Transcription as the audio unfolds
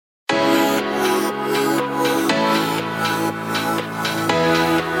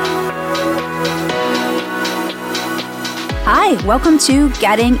Hi, welcome to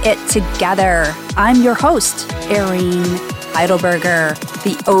Getting It Together. I'm your host, Erin Heidelberger,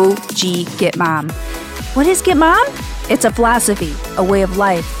 the OG Get Mom. What is Get Mom? It's a philosophy, a way of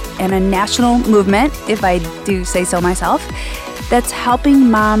life, and a national movement, if I do say so myself, that's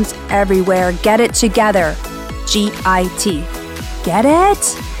helping moms everywhere get it together. G-I-T. Get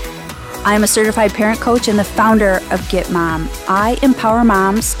it? I'm a certified parent coach and the founder of Get Mom. I empower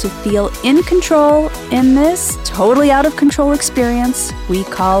moms to feel in control in this totally out of control experience we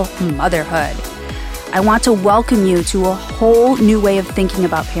call motherhood. I want to welcome you to a whole new way of thinking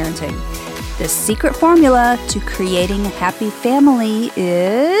about parenting. The secret formula to creating a happy family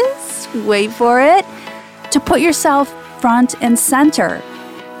is, wait for it, to put yourself front and center.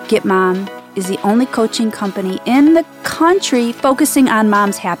 Get Mom is the only coaching company in the country focusing on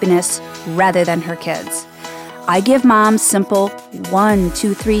mom's happiness rather than her kids. I give moms simple 1,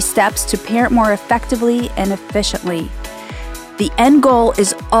 2, 3 steps to parent more effectively and efficiently. The end goal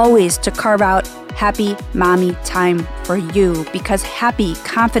is always to carve out happy mommy time for you because happy,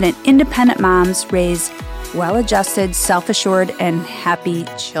 confident, independent moms raise well-adjusted, self-assured, and happy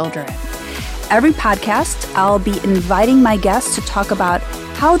children. Every podcast, I'll be inviting my guests to talk about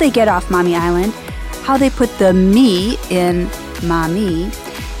how they get off Mommy Island, how they put the me in mommy,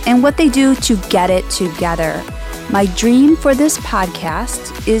 and what they do to get it together. My dream for this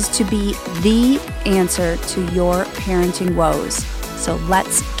podcast is to be the answer to your parenting woes. So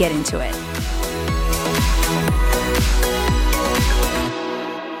let's get into it.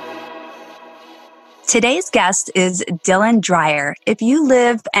 Today's guest is Dylan Dreyer. If you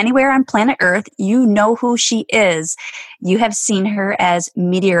live anywhere on planet Earth, you know who she is. You have seen her as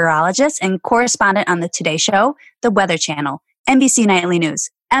meteorologist and correspondent on the Today Show, the Weather Channel, NBC Nightly News,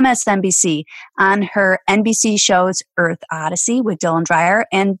 MSNBC, on her NBC shows Earth Odyssey with Dylan Dreyer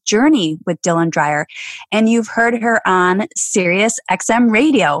and Journey with Dylan Dreyer. And you've heard her on Sirius XM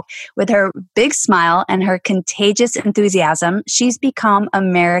Radio. With her big smile and her contagious enthusiasm, she's become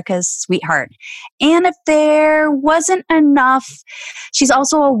America's sweetheart. And if there wasn't enough, she's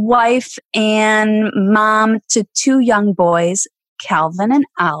also a wife and mom to 2 young boys, Calvin and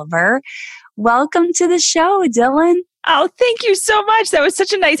Oliver. Welcome to the show, Dylan. Oh, thank you so much. That was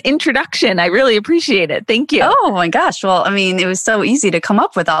such a nice introduction. I really appreciate it. Thank you. Oh my gosh. Well, I mean, it was so easy to come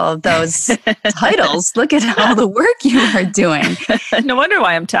up with all of those titles. Look at all the work you are doing. No wonder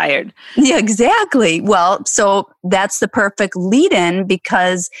why I'm tired. Yeah, exactly. Well, so that's the perfect lead-in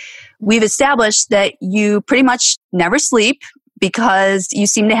because we've established that you pretty much never sleep because you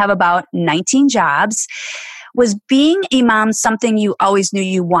seem to have about 19 jobs. Was being a mom something you always knew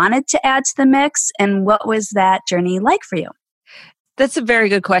you wanted to add to the mix? And what was that journey like for you? That's a very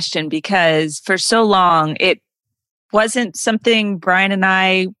good question because for so long, it wasn't something Brian and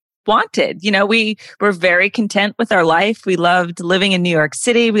I wanted. You know, we were very content with our life. We loved living in New York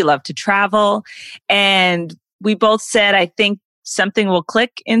City. We loved to travel. And we both said, I think something will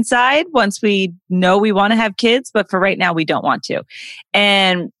click inside once we know we want to have kids, but for right now, we don't want to.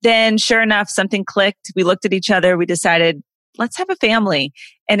 And then sure enough, something clicked. We looked at each other. We decided, let's have a family.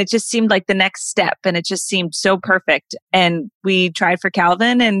 And it just seemed like the next step. And it just seemed so perfect. And we tried for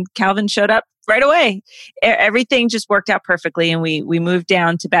Calvin and Calvin showed up right away. Everything just worked out perfectly. And we moved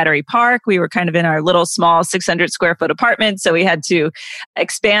down to Battery Park. We were kind of in our little small 600 square foot apartment. So we had to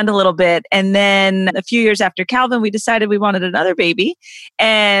expand a little bit. And then a few years after Calvin, we decided we wanted another baby.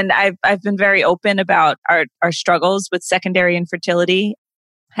 And I've been very open about our struggles with secondary infertility.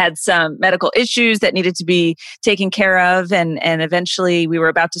 Had some medical issues that needed to be taken care of. And eventually we were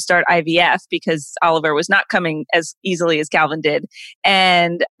about to start IVF because Oliver was not coming as easily as Calvin did.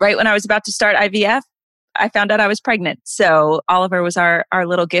 And right when I was about to start IVF, I found out I was pregnant. So Oliver was our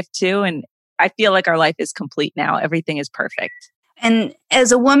little gift too. And I feel like our life is complete now. Everything is perfect. And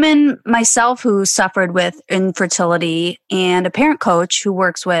as a woman myself who suffered with infertility and a parent coach who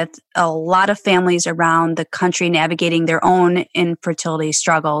works with a lot of families around the country navigating their own infertility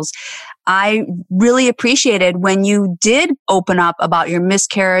struggles, I really appreciated when you did open up about your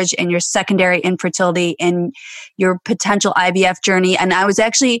miscarriage and your secondary infertility and your potential IVF journey. And I was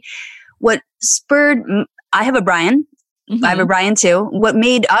actually, what spurred, I have a Brian. Mm-hmm. I have a Brian too. What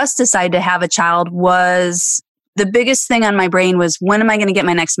made us decide to have a child was the biggest thing on my brain was, when am I going to get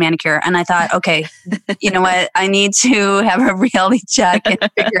my next manicure? And I thought, okay, you know what? I need to have a reality check and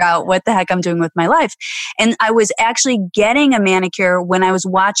figure out what the heck I'm doing with my life. And I was actually getting a manicure when I was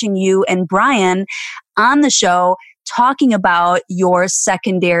watching you and Brian on the show talking about your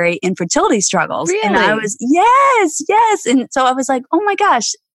secondary infertility struggles. Really? And I was, yes. And so I was like, oh my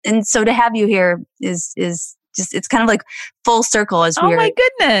gosh. And so to have you here is it's kind of like full circle as Oh we're my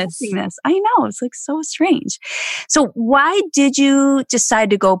goodness. doing this. I know, it's like so strange. So why did you decide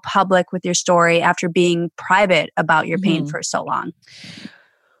to go public with your story after being private about your pain for so long?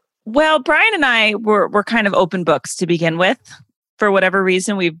 Well, Brian and I were kind of open books to begin with. For whatever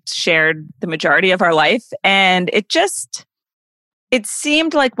reason, we've shared the majority of our life. And it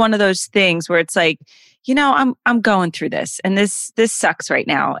seemed like one of those things where it's like, I'm going through this and this sucks right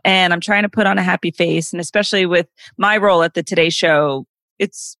now. And I'm trying to put on a happy face. And especially with my role at the Today Show,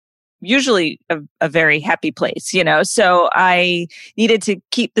 it's usually a very happy place, So I needed to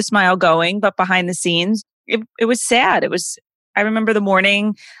keep the smile going, but behind the scenes, it was sad. I remember the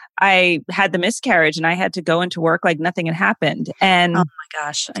morning I had the miscarriage and I had to go into work like nothing had happened. And oh my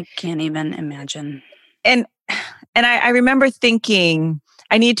gosh, I can't even imagine. And I remember thinking,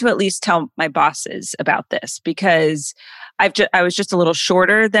 I need to at least tell my bosses about this because I was just a little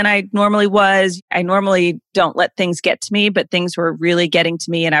shorter than I normally was. I normally don't let things get to me, but things were really getting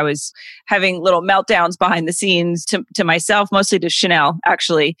to me. And I was having little meltdowns behind the scenes to myself, mostly to Chanel,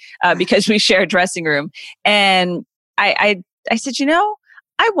 actually, because we share a dressing room. And I said,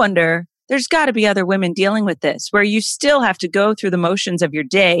 I wonder, there's got to be other women dealing with this where you still have to go through the motions of your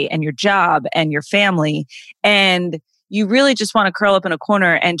day and your job and your family. And you really just want to curl up in a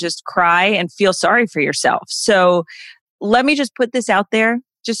corner and just cry and feel sorry for yourself. So let me just put this out there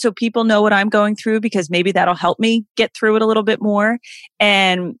just so people know what I'm going through, because maybe that'll help me get through it a little bit more.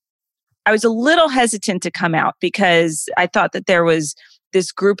 And I was a little hesitant to come out because I thought that there was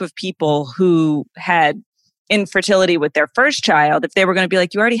this group of people who had infertility with their first child. If they were going to be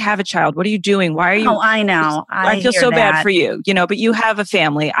like, you already have a child, what are you doing? Why are you? Oh, I know. I feel so bad for you, but you have a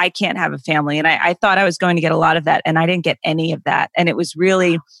family. I can't have a family. And I thought I was going to get a lot of that. And I didn't get any of that. And it was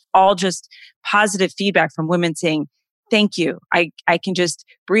really all just positive feedback from women saying, thank you. I can just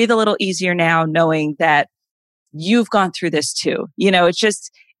breathe a little easier now knowing that you've gone through this too.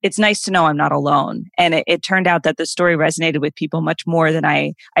 It's nice to know I'm not alone. And it turned out that the story resonated with people much more than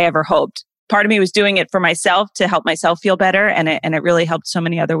I ever hoped. Part of me was doing it for myself to help myself feel better. And it really helped so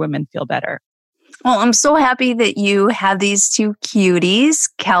many other women feel better. Well, I'm so happy that you have these two cuties,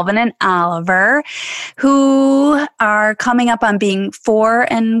 Calvin and Oliver, who are coming up on being 4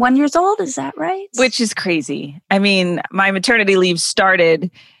 and 1 years old. Is that right? Which is crazy. I mean, my maternity leave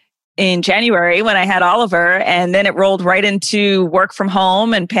started in January when I had Oliver, and then it rolled right into work from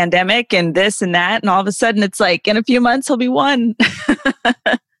home and pandemic and this and that. And all of a sudden it's like, in a few months, he'll be 1.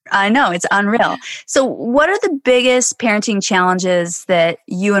 I know, it's unreal. So what are the biggest parenting challenges that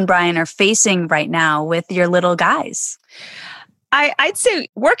you and Brian are facing right now with your little guys? I'd say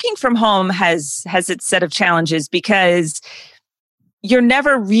working from home has its set of challenges because you're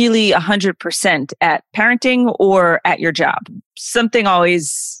never really 100% at parenting or at your job. Something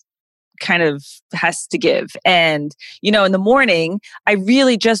always kind of has to give. And, in the morning, I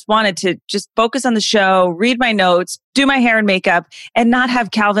really just wanted to just focus on the show, read my notes, do my hair and makeup, and not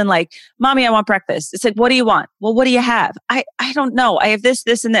have Calvin like, Mommy, I want breakfast. It's like, what do you want? Well, what do you have? I don't know. I have this,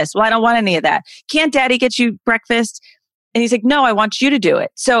 this, and this. Well, I don't want any of that. Can't Daddy get you breakfast? And he's like, no, I want you to do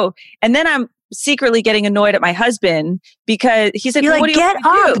it. So, and then I'm secretly getting annoyed at my husband because he's like, you're well, like, get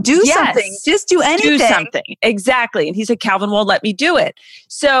up, do something, just do anything. Do something. Exactly. And he's like, Calvin won't let me do it.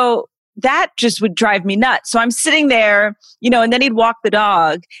 So that just would drive me nuts. So I'm sitting there, and then he'd walk the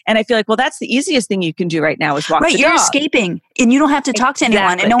dog. And I feel like, well, that's the easiest thing you can do right now is walk the dog. Right, you're escaping and you don't have to talk to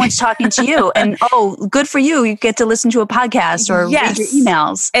anyone and no one's talking to you. And good for you. You get to listen to a podcast or read your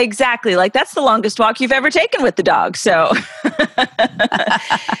emails. Exactly. Like that's the longest walk you've ever taken with the dog. So,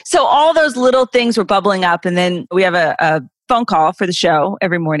 so all those little things were bubbling up. And then we have a phone call for the show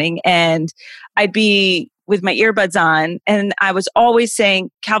every morning. And I'd be with my earbuds on. And I was always saying,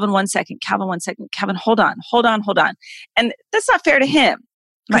 Calvin, 1 second, Calvin, 1 second, Calvin, hold on. And that's not fair to him.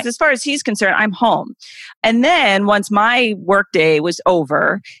 Because as far as he's concerned, I'm home. And then once my workday was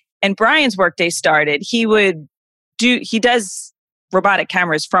over and Brian's workday started, he does robotic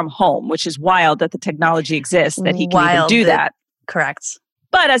cameras from home, which is wild that the technology exists that he can even do that. Correct.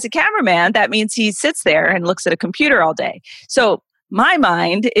 But as a cameraman, that means he sits there and looks at a computer all day. So my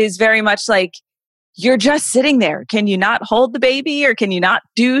mind is very much like, you're just sitting there. Can you not hold the baby or can you not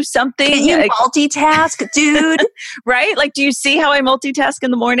do something? Can you multitask, dude? Right? Like, do you see how I multitask in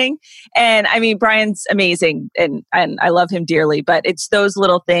the morning? And I mean, Brian's amazing and I love him dearly, but it's those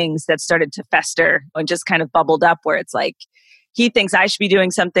little things that started to fester and just kind of bubbled up where it's like, he thinks I should be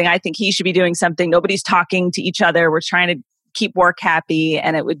doing something. I think he should be doing something. Nobody's talking to each other. We're trying to keep work happy.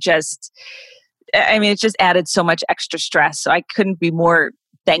 And it just added so much extra stress. So I couldn't be more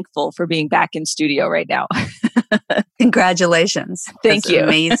thankful for being back in studio right now. Congratulations. Thank you.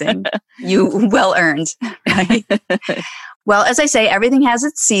 Amazing. You well earned. Right? Well, as I say, everything has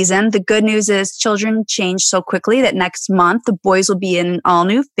its season. The good news is children change so quickly that next month the boys will be in an all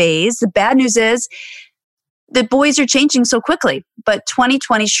new phase. The bad news is the boys are changing so quickly, but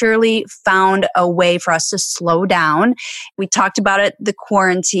 2020 surely found a way for us to slow down. We talked about it, the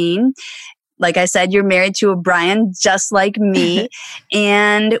quarantine. Like I said, you're married to a Brian just like me.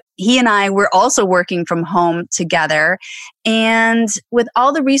 And he and I were also working from home together. And with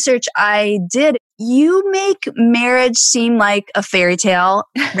all the research I did, you make marriage seem like a fairy tale,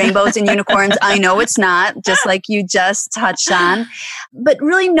 rainbows and unicorns. I know it's not, just like you just touched on. But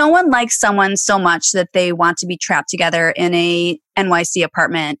really, no one likes someone so much that they want to be trapped together in a NYC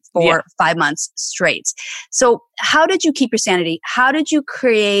apartment for 5 months straight. So how did you keep your sanity? How did you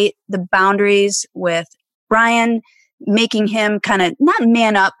create the boundaries with Brian, making him kind of not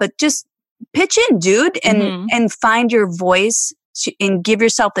man up, but just pitch in, dude, and find your voice and give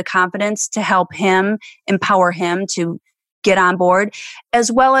yourself the confidence to help him, empower him to get on board, as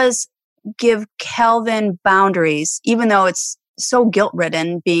well as give Calvin boundaries, even though it's so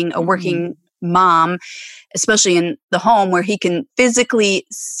guilt-ridden being a working mom, especially in the home where he can physically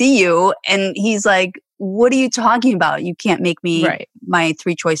see you and he's like, what are you talking about? You can't make me my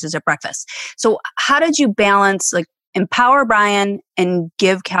 3 choices at breakfast. So how did you balance, like, empower Brian and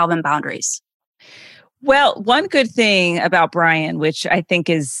give Calvin boundaries? Well, one good thing about Brian, which I think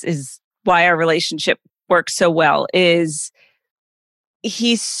is why our relationship works so well, is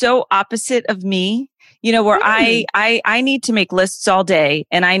he's so opposite of me. You know, where I need to make lists all day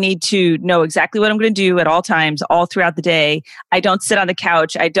and I need to know exactly what I'm going to do at all times, all throughout the day. I don't sit on the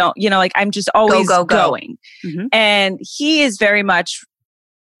couch. I don't, you know, like I'm just always going. And he is very much,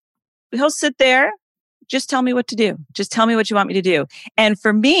 he'll sit there, just tell me what to do. Just tell me what you want me to do. And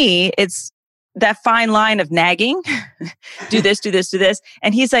for me, it's that fine line of nagging, do this, do this, do this.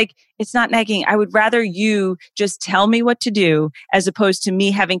 And he's like, it's not nagging. I would rather you just tell me what to do as opposed to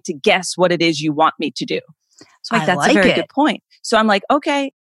me having to guess what it is you want me to do. So like, that's a very good point. So I'm like,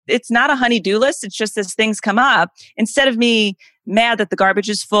 okay, it's not a honey-do list. It's just as things come up, instead of me mad that the garbage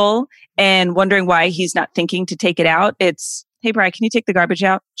is full and wondering why he's not thinking to take it out, it's, hey, Brian, can you take the garbage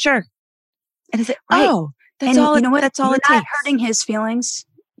out? Sure. And is it, oh, that's all. You know what? That's all it takes. Not hurting his feelings.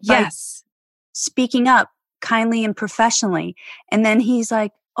 Yes. Speaking up kindly and professionally. And then he's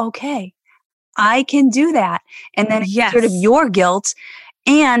like, okay, I can do that. And then sort of your guilt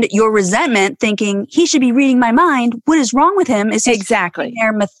and your resentment thinking he should be reading my mind. What is wrong with him is he's sitting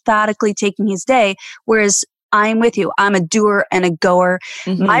there methodically taking his day. Whereas I'm with you. I'm a doer and a goer.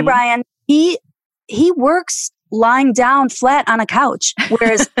 My Brian, he works lying down flat on a couch.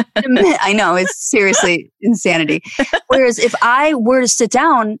 Whereas I know it's seriously insanity. Whereas if I were to sit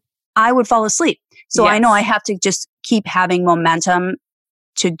down, I would fall asleep. So I know I have to just keep having momentum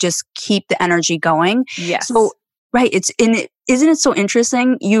to just keep the energy going. Yes. So, isn't it so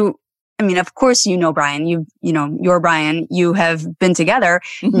interesting? I mean, of course, you know, Brian, you're Brian, you have been together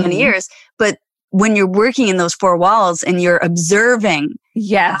many years, but when you're working in those 4 walls and you're observing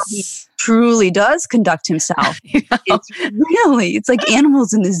how he truly does conduct himself, it's like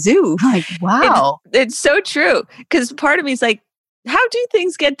animals in the zoo. Like, wow. It's so true. Because part of me is like, how do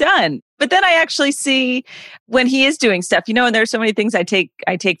things get done? But then I actually see when he is doing stuff, you know, and there's so many things I take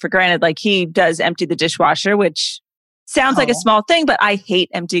for granted. Like he does empty the dishwasher, which sounds like a small thing, but I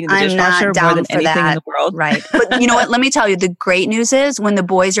hate emptying the dishwasher more than anything in the world. Right. But you know what? Let me tell you, the great news is when the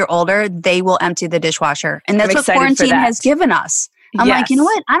boys are older, they will empty the dishwasher. And that's what quarantine has given us. I'm like, you know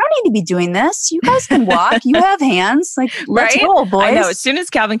what? I don't need to be doing this. You guys can walk. You have hands. Like, let's roll, boys. I know. As soon as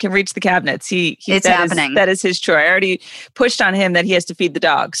Calvin can reach the cabinets, it's happening. That is his chore. I already pushed on him that he has to feed the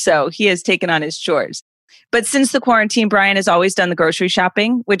dog. So he has taken on his chores. But since the quarantine, Brian has always done the grocery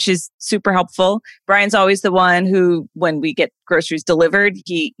shopping, which is super helpful. Brian's always the one who, when we get groceries delivered,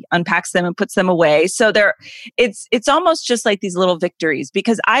 he unpacks them and puts them away. So it's almost just like these little victories,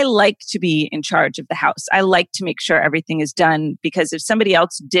 because I like to be in charge of the house. I like to make sure everything is done, because if somebody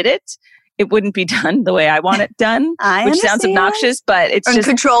else did it, it wouldn't be done the way I want it done, which sounds obnoxious, but it's just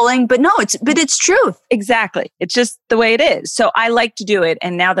controlling. But no, it's truth. Exactly. It's just the way it is. So I like to do it.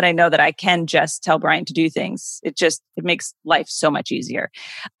 And now that I know that I can just tell Brian to do things, it makes life so much easier.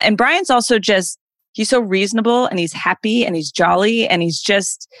 And Brian's also he's so reasonable and he's happy and he's jolly and he's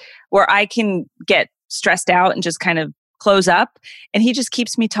just where I can get stressed out and just kind of close up, and he just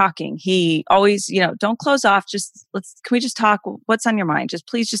keeps me talking. He always, don't close off. Can we just talk? What's on your mind?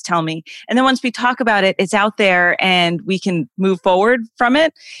 Please just tell me. And then once we talk about it, it's out there and we can move forward from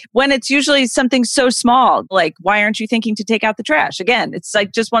it. When it's usually something so small, like, why aren't you thinking to take out the trash? Again, it's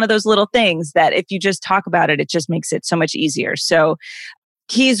like just one of those little things that if you just talk about it, it just makes it so much easier. So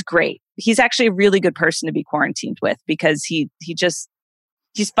he's great. He's actually a really good person to be quarantined with because he's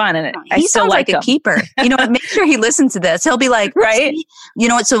fun. And he sounds like a keeper. Make sure he listens to this. He'll be like, right. You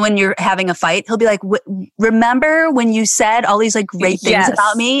know what? So when you're having a fight, he'll be like, remember when you said all these like great things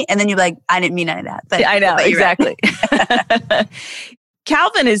about me? And then you're like, I didn't mean any of that. But I know, exactly. Right.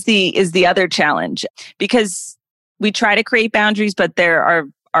 Calvin is the other challenge because we try to create boundaries, but there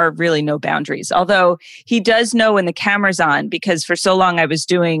are really no boundaries. Although he does know when the camera's on, because for so long I was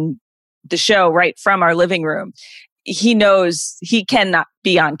doing the show right from our living room. He knows he cannot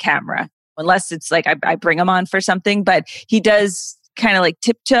be on camera unless it's like I bring him on for something, but he does kind of like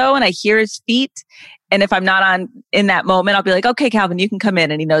tiptoe and I hear his feet. And if I'm not on in that moment, I'll be like, okay, Calvin, you can come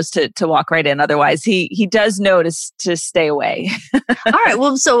in. And he knows to walk right in. Otherwise, he does know to stay away. All right.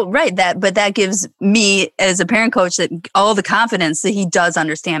 Well, but that gives me as a parent coach that all the confidence that he does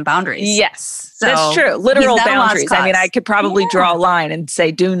understand boundaries. Yes, so that's true. Literal boundaries. I mean, I could probably draw a line and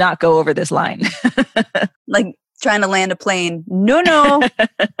say, do not go over this line. Like trying to land a plane. No.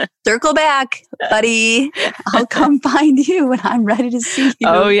 Circle back, buddy. I'll come find you when I'm ready to see you.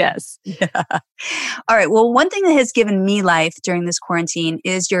 Oh, yes. Yeah. All right. Well, one thing that has given me life during this quarantine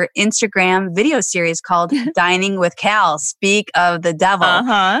is your Instagram video series called Dining with Cal. Speak of the devil.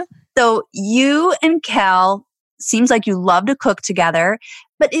 Uh-huh. So you and Cal seems like you love to cook together,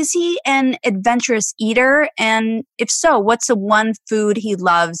 but is he an adventurous eater? And if so, what's the one food he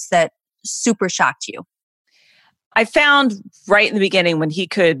loves that super shocked you? I found right in the beginning when he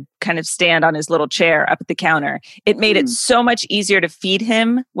could kind of stand on his little chair up at the counter, it made it so much easier to feed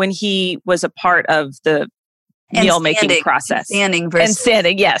him when he was a part of the meal making process. And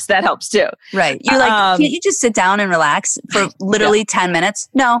standing, yes, that helps too. Right. You're like, can't you just sit down and relax for literally 10 minutes?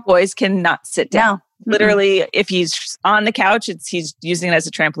 No. Boys cannot sit down. No. Literally, if he's on the couch, he's using it as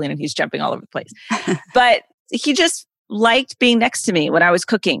a trampoline and he's jumping all over the place. But he just liked being next to me when I was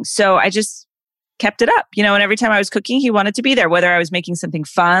cooking. So I just kept it up, and every time I was cooking, he wanted to be there, whether I was making something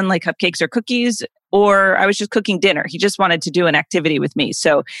fun like cupcakes or cookies, or I was just cooking dinner. He just wanted to do an activity with me.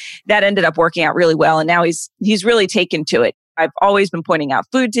 So that ended up working out really well. And now he's really taken to it. I've always been pointing out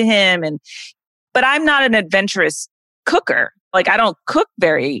food to him, but I'm not an adventurous cooker. Like I don't cook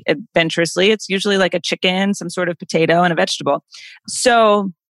very adventurously. It's usually like a chicken, some sort of potato and a vegetable.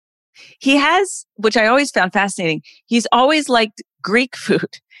 So he has, which I always found fascinating, he's always liked Greek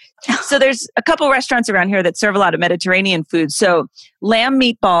food. So there's a couple restaurants around here that serve a lot of Mediterranean food. So lamb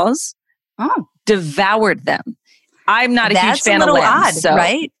meatballs, devoured them. I'm not a huge fan of lamb. That's a little odd,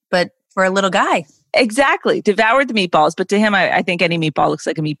 right? But for a little guy. Exactly. Devoured the meatballs. But to him, I think any meatball looks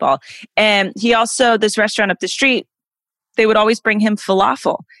like a meatball. And he also, this restaurant up the street, they would always bring him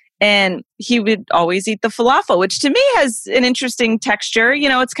falafel. And he would always eat the falafel, which to me has an interesting texture.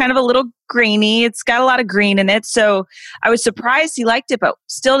 It's kind of a little grainy. It's got a lot of green in it. So I was surprised he liked it. But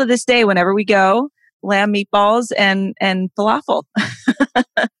still to this day, whenever we go, lamb meatballs and falafel.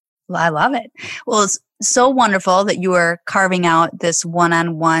 Well, I love it. Well, it's so wonderful that you are carving out this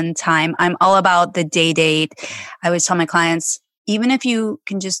one-on-one time. I'm all about the day date. I always tell my clients, even if you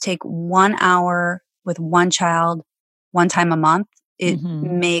can just take 1 hour with one child, one time a month, it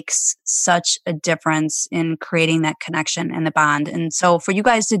makes such a difference in creating that connection and the bond. And so for you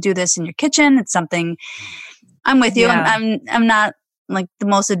guys to do this in your kitchen, it's something I'm with you. Yeah. I'm not like the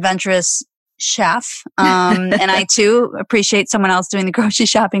most adventurous chef. And I too appreciate someone else doing the grocery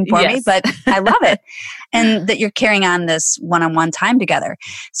shopping for me, but I love it. And that you're carrying on this one-on-one time together.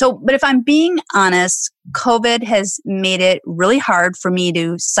 So, but if I'm being honest, COVID has made it really hard for me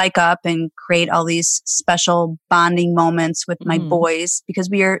to psych up and create all these special bonding moments with my boys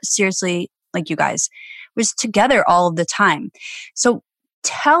because we are seriously, like you guys, we're just together all of the time. So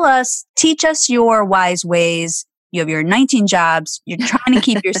teach us your wise ways. You have your 19 jobs. You're trying to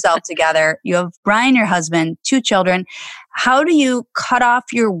keep yourself together. You have Brian, your husband, 2 children. How do you cut off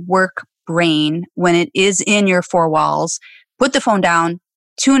your work brain when it is in your 4 walls, put the phone down,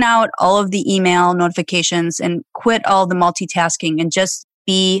 tune out all of the email notifications and quit all the multitasking and just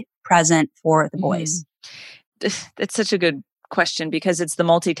be present for the boys? That's such a good question because it's the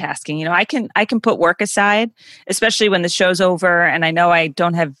multitasking. I can put work aside, especially when the show's over and I know I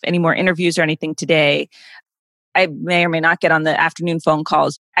don't have any more interviews or anything today. I may or may not get on the afternoon phone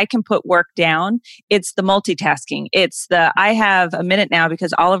calls. I can put work down. It's the multitasking. It's I have a minute now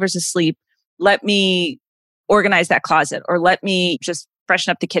because Oliver's asleep. Let me organize that closet, or let me just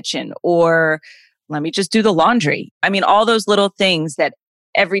freshen up the kitchen, or let me just do the laundry. I mean, all those little things that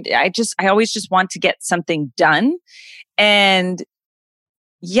every day, I always just want to get something done. And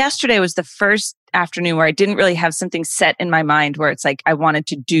yesterday was the first afternoon where I didn't really have something set in my mind where it's like I wanted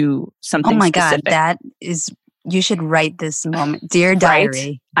to do something specific. God, you should write this moment. Dear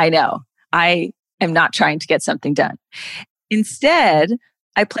diary. Right? I know. I am not trying to get something done. Instead,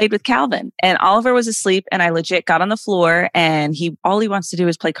 I played with Calvin, and Oliver was asleep, and I legit got on the floor, and all he wants to do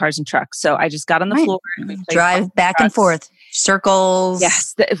is play cars and trucks. So I just got on the floor and we drive back and forth, circles.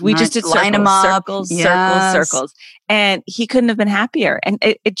 Yes, we just did line them up, circles. And he couldn't have been happier. And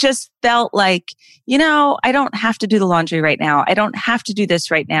it just felt like, I don't have to do the laundry right now. I don't have to do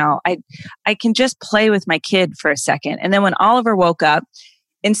this right now. I can just play with my kid for a second. And then when Oliver woke up,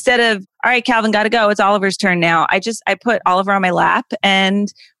 instead of, all right, Calvin, got to go. It's Oliver's turn now. I put Oliver on my lap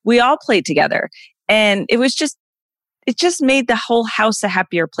and we all played together. And it just made the whole house a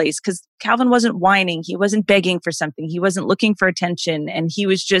happier place because Calvin wasn't whining. He wasn't begging for something. He wasn't looking for attention. And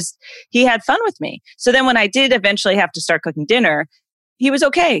he had fun with me. So then when I did eventually have to start cooking dinner, he was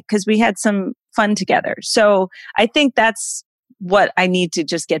okay because we had some fun together. So I think that's what I need to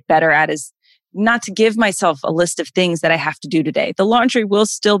just get better at, is not to give myself a list of things that I have to do today. The laundry will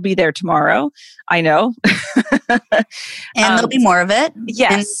still be there tomorrow. I know. And there'll be more of it.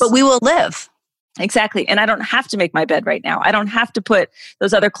 Yes. But we will live. Exactly. And I don't have to make my bed right now. I don't have to put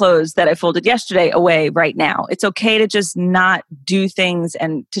those other clothes that I folded yesterday away right now. It's okay to just not do things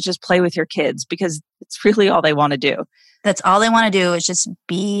and to just play with your kids because it's really all they want to do. That's all they want to do is just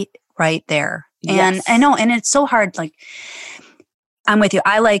be right there. And yes. I know, and it's so hard. Like, I'm with you.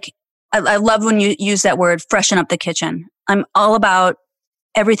 I love when you use that word, freshen up the kitchen. I'm all about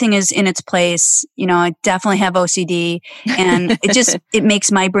everything is in its place. I definitely have OCD, and it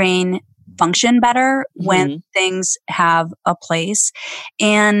makes my brain function better when things have a place.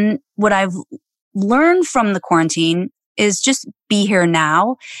 And what I've learned from the quarantine is just be here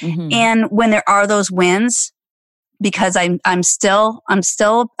now. Mm-hmm. And when there are those wins, because I'm still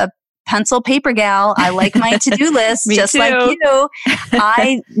a pencil paper gal. I like my to-do list just like you.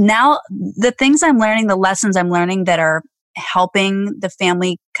 Now the things I'm learning, the lessons I'm learning that are helping the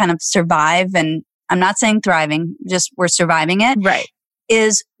family kind of survive, and I'm not saying thriving, just we're surviving it. Right.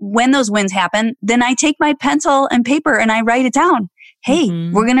 Is when those wins happen, then I take my pencil and paper and I write it down. Hey,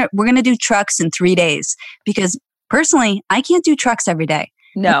 we're gonna do trucks in 3 days, because personally, I can't do trucks every day.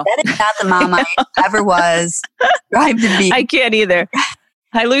 No, that is not the mom I ever was. Strive to be. I can't either.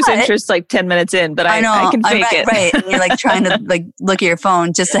 I lose interest like 10 minutes in, but I can fake it. Right. And you're like trying to look at your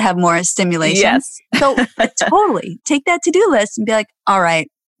phone just to have more stimulation. Yes. So totally take that to-do list and be like, all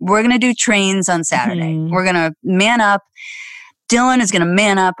right, we're going to do trains on Saturday. Mm-hmm. We're going to man up. Dylan is going to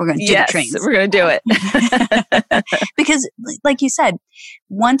man up. We're going to do the trains. We're going to do it. Because like you said,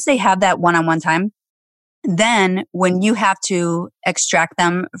 once they have that one-on-one time, then when you have to extract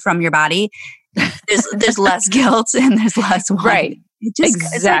them from your body, there's less guilt and there's less whining. Right.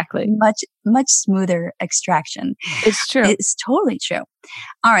 Exactly. It's like much smoother extraction. It's true. It's totally true.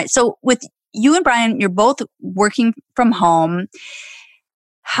 All right. So with you and Brian, you're both working from home.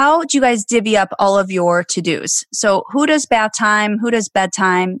 How do you guys divvy up all of your to-dos? So who does bath time? Who does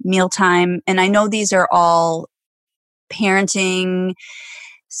bedtime, mealtime? And I know these are all parenting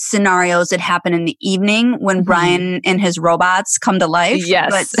scenarios that happen in the evening when Brian and his robots come to life.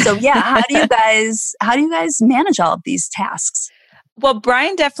 Yes. But so yeah, how do you guys manage all of these tasks? Well,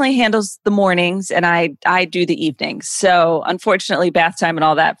 Brian definitely handles the mornings and I do the evenings. So unfortunately, bath time and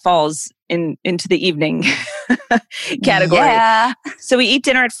all that falls into the evening category. Yeah. So we eat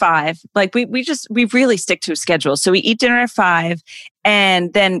dinner at 5. Like we really stick to a schedule. So we eat dinner at 5.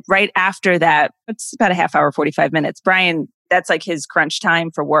 And then right after that, it's about a half hour, 45 minutes. Brian, that's like his crunch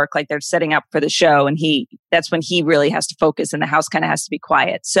time for work. Like they're setting up for the show and that's when he really has to focus and the house kind of has to be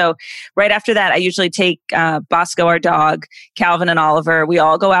quiet. So right after that, I usually take Bosco, our dog, Calvin and Oliver. We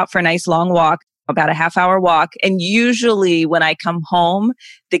all go out for a nice long walk, about a half hour walk. And usually when I come home,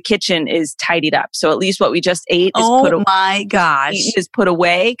 the kitchen is tidied up. So at least what we just ate is put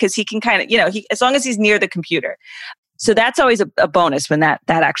away because he can kind of, as long as he's near the computer. So that's always a bonus when that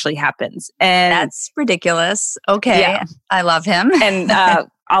actually happens. And that's ridiculous. Okay. Yeah. I love him. And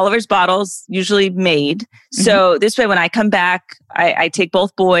Oliver's bottles usually made. So this way, when I come back, I take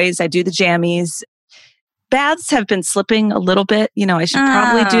both boys, I do the jammies. Baths have been slipping a little bit. I should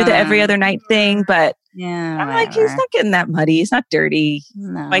probably do the every other night thing, but Yeah, I'm like, he's not getting that muddy. He's not dirty.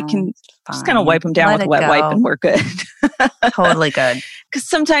 No, I can just kind of fine. wipe him down Let with a it wet wipe go. and we're good. Totally good. Because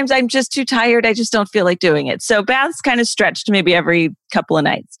sometimes I'm just too tired. I just don't feel like doing it. So baths kind of stretched maybe every couple of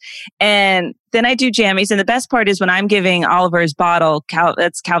nights. And then I do jammies. And the best part is when I'm giving Oliver his bottle,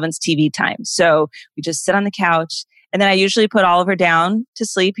 that's Calvin's TV time. So we just sit on the couch. And then I usually put Oliver down to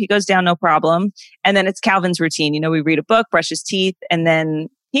sleep. He goes down, no problem. And then it's Calvin's routine. We read a book, brush his teeth, and then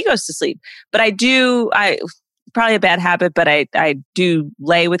he goes to sleep. But I probably a bad habit, but I do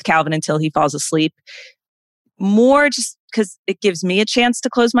lay with Calvin until he falls asleep. More just because it gives me a chance to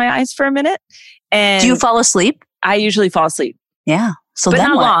close my eyes for a minute. And do you fall asleep? I usually fall asleep. Yeah. So but then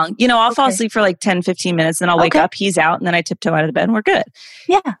not what? long. I'll fall asleep for like 10, 15 minutes, then I'll wake up, he's out, and then I tiptoe out of the bed and we're good.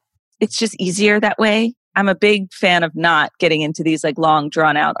 Yeah. It's just easier that way. I'm a big fan of not getting into these like long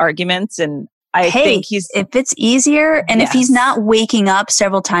drawn out arguments. And I think if it's easier and if he's not waking up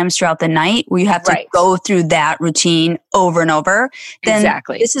several times throughout the night where you have to go through that routine over and over, then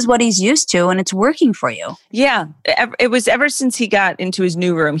this is what he's used to and it's working for you. Yeah. It was ever since he got into his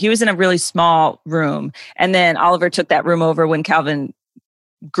new room. He was in a really small room. And then Oliver took that room over when Calvin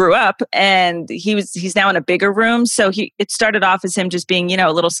grew up, and he's now in a bigger room. So it started off as him just being,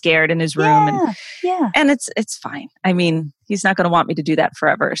 a little scared in his room. And it's fine. I mean, he's not going to want me to do that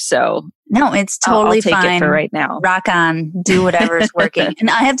forever. So no, it's totally I'll take fine. It for right now. Rock on, do whatever is working. And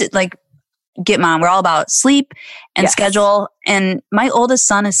I have to get mom. We're all about sleep and schedule. And my oldest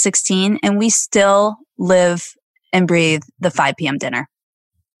son is 16 and we still live and breathe the 5 p.m. dinner.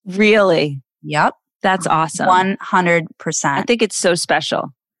 Really? Yep. That's awesome. 100%. I think it's so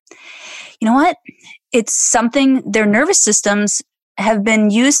special. You know what? It's something their nervous systems have been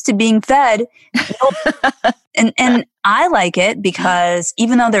used to being fed. And I like it because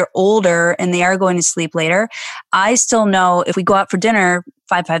even though they're older and they are going to sleep later, I still know if we go out for dinner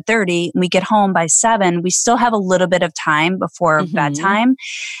 5:30 and we get home by 7, we still have a little bit of time before bedtime.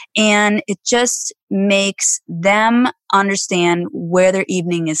 And it just makes them understand where their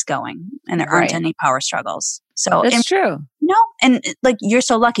evening is going and there aren't any power struggles. So it's true. And you're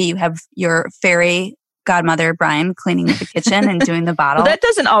so lucky you have your fairy godmother, Brian, cleaning the kitchen and doing the bottle. Well, that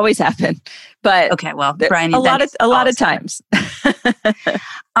doesn't always happen, but Brian, a lot of times.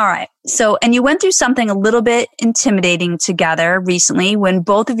 All right. So, and you went through something a little bit intimidating together recently when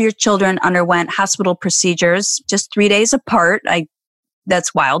both of your children underwent hospital procedures just 3 days apart.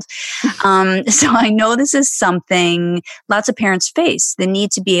 That's wild. So I know this is something lots of parents face, the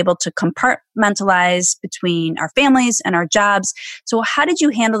need to be able to compartmentalize between our families and our jobs. So how did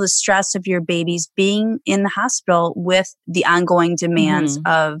you handle the stress of your babies being in the hospital with the ongoing demands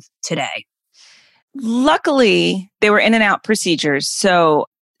of today? Luckily, they were in and out procedures. So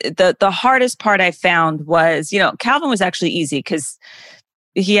the hardest part I found was, Calvin was actually easy because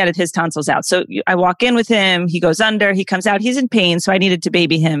he had his tonsils out. So I walk in with him, he goes under, he comes out, he's in pain. So I needed to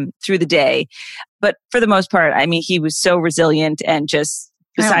baby him through the day. But for the most part, I mean, he was so resilient and just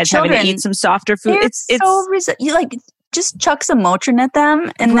besides having to eat some softer food, it's so resilient. You just chuck some Motrin at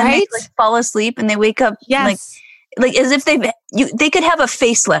them and then they fall asleep and they wake up like as if they could have a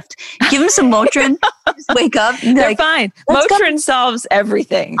facelift. Give them some Motrin, just wake up. And they're fine. Motrin solves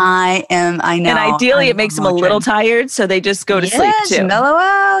everything. I know. And ideally it makes them a little tired, so they just go to sleep too. Mellow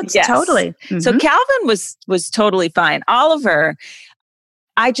out. Yes. Totally. So Calvin was totally fine. Oliver,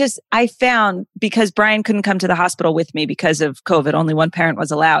 I found because Brian couldn't come to the hospital with me because of COVID, only one parent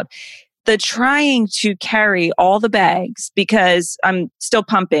was allowed. The trying to carry all the bags because I'm still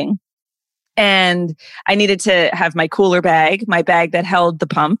pumping. And I needed to have my cooler bag, my bag that held the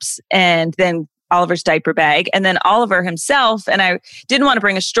pumps, and then Oliver's diaper bag, and then Oliver himself. And I didn't want to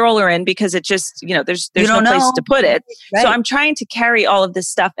bring a stroller in because it just, there's no place to put it. Right. So I'm trying to carry all of this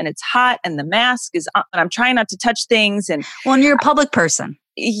stuff and it's hot and the mask is on and I'm trying not to touch things. And you're a public person.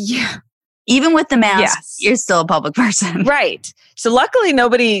 Yeah. Even with the mask, you're still a public person. Right. So luckily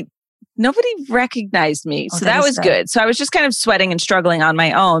nobody recognized me. So that was good. So I was just kind of sweating and struggling on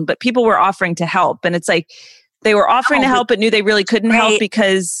my own, but people were offering to help. And it's like they were offering to help, but knew they really couldn't help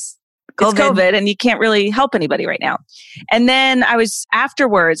because it's COVID and you can't really help anybody right now. And then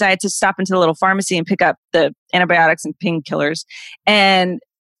afterwards, I had to stop into the little pharmacy and pick up the antibiotics and painkillers. And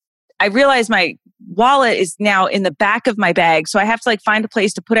I realized my wallet is now in the back of my bag. So I have to find a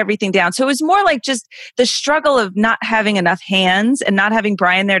place to put everything down. So it was more like just the struggle of not having enough hands and not having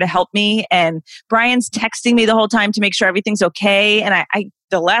Brian there to help me. And Brian's texting me the whole time to make sure everything's okay. And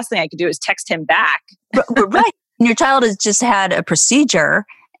the last thing I could do is text him back. Right. And your child has just had a procedure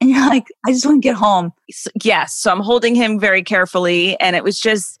and you're like, I just want to get home. Yes. So I'm holding him very carefully. And it was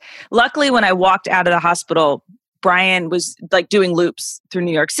just, luckily when I walked out of the hospital, Brian was like doing loops through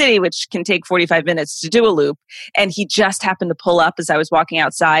New York City, which can take 45 minutes to do a loop. And he just happened to pull up as I was walking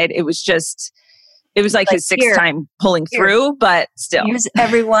outside. It was like his sixth time pulling through, but still. Use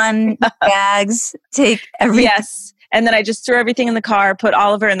everyone, bags, take everything. Yes. And then I just threw everything in the car, put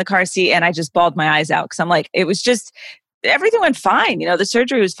Oliver in the car seat, and I just bawled my eyes out because I'm like, it was just, everything went fine. The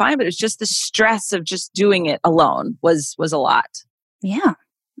surgery was fine, but it was just the stress of just doing it alone was a lot. Yeah.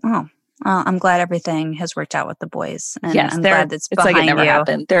 Oh, well, I'm glad everything has worked out with the boys. And yes, I'm glad it's like it never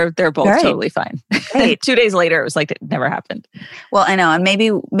happened. They're both totally fine. 2 days later, it was like it never happened. Well, I know. And maybe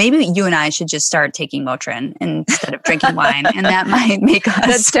you and I should just start taking Motrin instead of drinking wine. And that might make us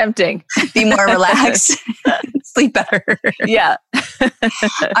That's tempting. Be more relaxed, sleep better. Yeah. All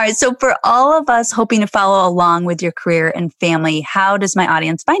right. So for all of us hoping to follow along with your career and family, how does my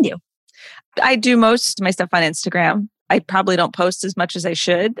audience find you? I do most of my stuff on Instagram. I probably don't post as much as I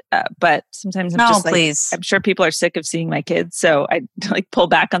should, but sometimes I'm sure people are sick of seeing my kids. So I like pull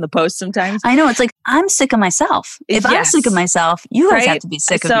back on the post sometimes. I know. It's like, I'm sick of myself. If I'm sick of myself, you guys have to be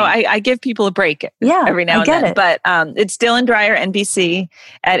sick of me. So I give people a break every now and then. But it's Dylan Dreyer, NBC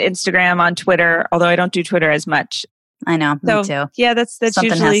at Instagram, on Twitter, although I don't do Twitter as much. I know. Me too. Yeah, that's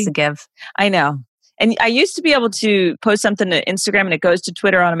something usually has to give. I know. And I used to be able to post something to Instagram and it goes to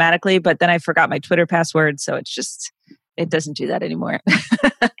Twitter automatically, but then I forgot my Twitter password. So it doesn't do that anymore.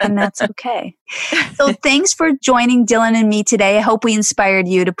 And that's okay. So thanks for joining Dylan and me today. I hope we inspired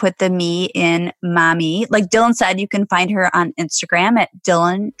you to put the me in mommy. Like Dylan said, you can find her on Instagram at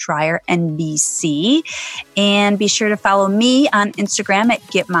Dylan Dreyer NBC. And be sure to follow me on Instagram at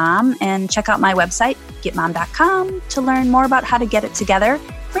GetMom and check out my website, getmom.com, to learn more about how to get it together.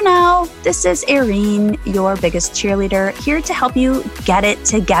 For now, this is Erin, your biggest cheerleader, here to help you get it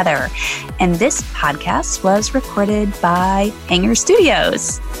together. And this podcast was recorded by Hanger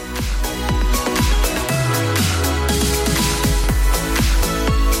Studios.